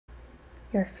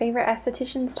your favorite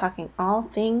estheticians talking all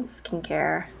things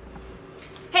skincare.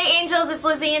 Hey angels, it's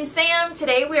Lizzie and Sam.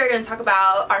 Today we are going to talk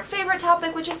about our favorite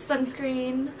topic, which is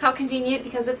sunscreen. How convenient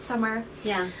because it's summer.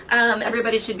 Yeah.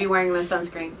 Everybody should be wearing their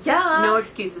sunscreen. Yeah. No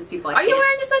excuses, people. Are you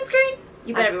wearing your sunscreen?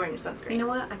 You better be wearing your sunscreen. You know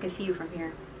what? I can see you from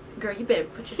here. Girl, you better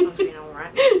put your sunscreen on,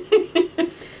 right?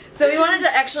 So we wanted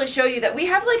to actually show you that we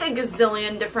have like a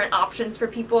gazillion different options for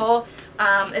people.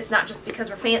 It's not just because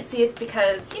we're fancy, it's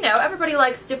because, you know, everybody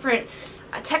likes different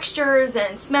textures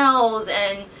and smells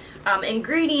and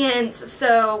ingredients.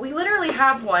 So we literally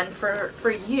have one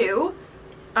for you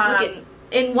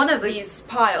in one of these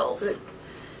piles.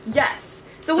 Yes.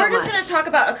 So we're just going to talk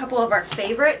about a couple of our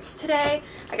favorites today.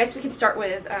 I guess we can start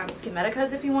with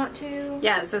Skinmedica's if you want to.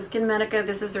 Yeah, so Skinmedica,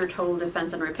 this is their Total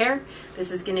Defense and Repair. This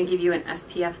is going to give you an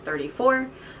SPF 34.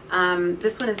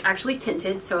 This one is actually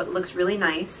tinted, so it looks really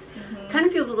nice. Kind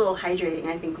of feels a little hydrating,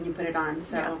 I think, when you put it on.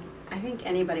 So yeah. I think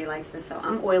anybody likes this, though.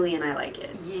 I'm oily and I like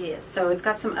it. Yes. So it's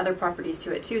got some other properties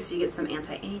to it, too, so you get some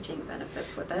anti-aging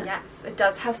benefits with it. Yes. It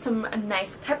does have some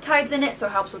nice peptides in it, so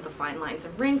it helps with the fine lines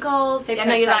and wrinkles. Say I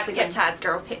know you like again. Peptides,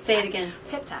 girl. Say it again.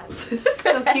 Peptides.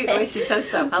 So cute the way she says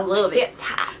stuff. I love it.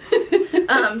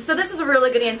 Peptides. So this is a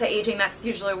really good anti-aging. That's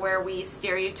usually where we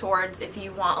steer you towards if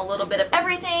you want a little bit of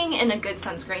everything and a good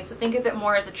sunscreen. So think of it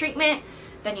more as a treatment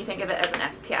than you think of it as an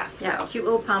SPF. Yeah, so. cute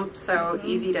little pump, so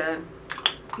easy to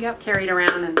carry it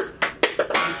around and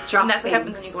drop. And that's what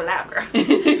happens when you go lab, girl.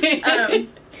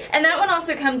 And that one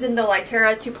also comes in the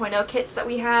Lytera 2.0 kits that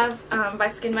we have by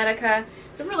Skinmedica.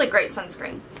 It's a really great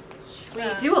sunscreen. We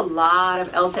do a lot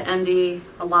of EltaMD,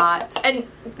 a lot. And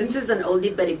this is an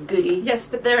oldie but a goodie. Yes,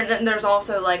 but there's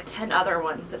also like 10 other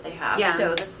ones that they have. Yeah.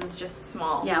 So this is just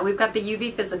small. Yeah, we've got the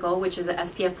UV Physical, which is a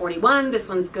SPF 41. This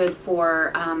one's good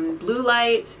for blue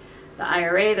light, the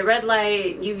IRA, the red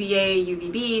light, UVA,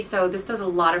 UVB. So this does a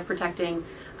lot of protecting.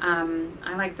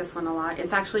 I like this one a lot.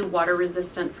 It's actually water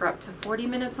resistant for up to 40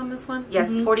 minutes on this one. Yes,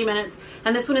 40 minutes.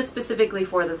 And this one is specifically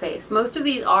for the face. Most of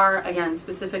these are, again,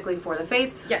 specifically for the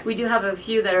face. Yes. We do have a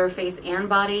few that are face and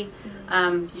body.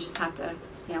 You just have to,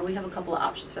 yeah, we have a couple of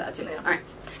options for that too. Yeah. All right.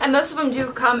 And most of them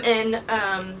do come in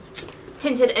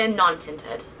tinted and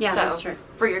non-tinted. Yeah, so that's true.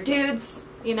 For your dudes,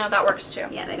 you know, that works too.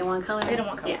 Yeah, they don't want color. They don't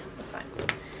want color. Yeah. That's fine.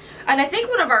 And I think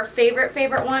one of our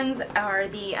favorite ones are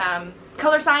the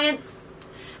Colorescience.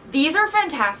 These are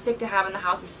fantastic to have in the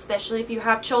house, especially if you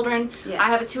have children. Yeah. I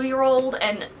have a 2-year-old,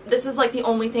 and this is like the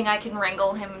only thing I can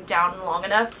wrangle him down long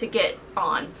enough to get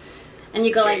on. And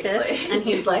you go Seriously. like this, and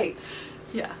he's like,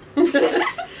 yeah.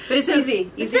 But it's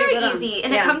easy. It's very easy,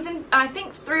 and it comes in, I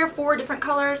think, 3 or 4 different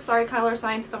colors. Sorry,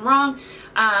 Colorescience, if I'm wrong.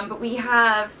 But we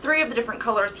have 3 of the different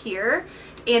colors here.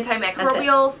 It's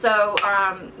antimicrobial, so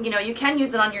you know, you can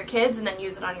use it on your kids and then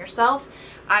use it on yourself.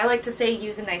 I like to say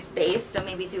use a nice base, so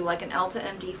maybe do like an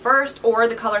EltaMD first, or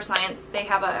the Colorescience. They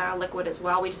have a liquid as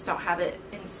well. We just don't have it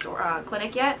in store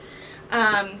clinic yet.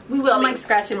 We will. I'm like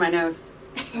scratching my nose.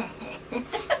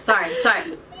 sorry.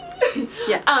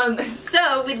 Yeah.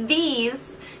 So with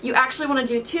these, you actually want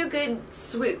to do 2 good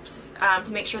swoops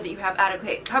to make sure that you have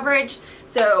adequate coverage.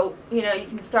 So, you know, you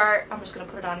can start, I'm just going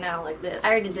to put it on now like this.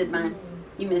 I already did mine.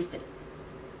 You missed it.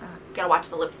 You gotta watch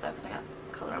the lips though, because I got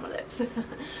color on my lips.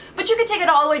 But you can take it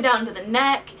all the way down to the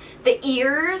neck, the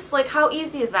ears, like how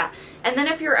easy is that? And then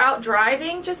if you're out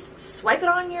driving, just swipe it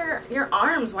on your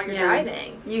arms while you're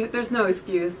driving. There's no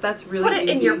excuse. That's really Put it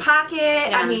easy. in your pocket.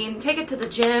 Yeah. I mean, take it to the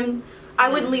gym. I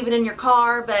wouldn't leave it in your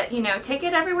car, but, you know, take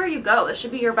it everywhere you go. This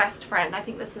should be your best friend. I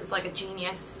think this is like a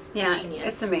genius. Yeah, genius.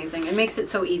 it's amazing. It makes it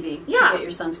so easy to Yeah. get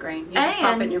your sunscreen. You just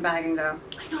pop it in your bag and go.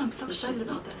 I know, I'm so excited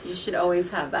about this. You should always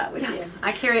have that with you.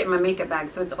 I carry it in my makeup bag,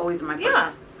 so it's always in my purse.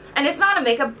 Yeah. And it's not a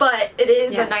makeup, but it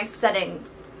is a nice setting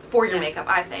for your makeup,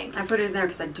 I think. I put it in there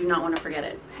because I do not want to forget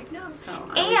it. Heck no. So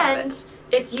And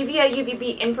it's UVA,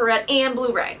 UVB, infrared, and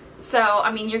Blu-ray. So,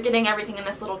 I mean, you're getting everything in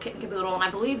this little kit and caboodle, and I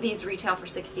believe these retail for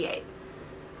 $68.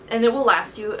 And it will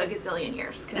last you a gazillion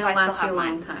years. It'll last you a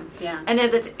long time. Yeah. And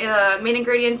then the main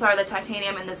ingredients are the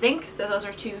titanium and the zinc. So those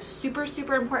are 2 super,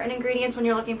 super important ingredients when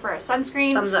you're looking for a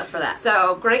sunscreen. Thumbs up for that.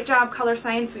 So great job,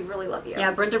 Colorescience. We really love you.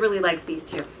 Yeah, Brenda really likes these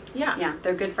too. Yeah. Yeah,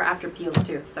 they're good for after peels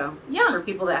too. So for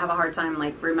people that have a hard time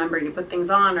like remembering to put things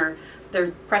on or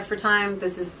they're pressed for time,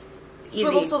 this is easy.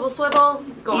 Swivel, swivel, swivel.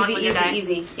 Go on with your day.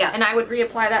 Easy. Yeah. And I would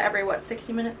reapply that every, what,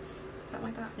 60 minutes? Something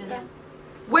like that. Yeah.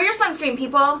 Wear your sunscreen,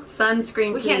 people.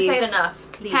 Sunscreen, We please. can't say it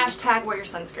enough. Please. Hashtag wear your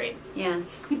sunscreen. Yes.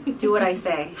 Do what I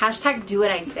say. Hashtag do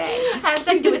what I say.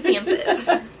 Hashtag do what Sam says.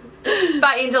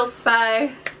 Bye, angels.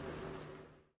 Bye.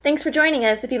 Thanks for joining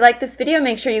us. If you like this video,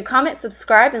 make sure you comment,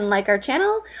 subscribe, and like our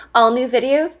channel. All new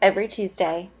videos every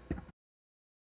Tuesday.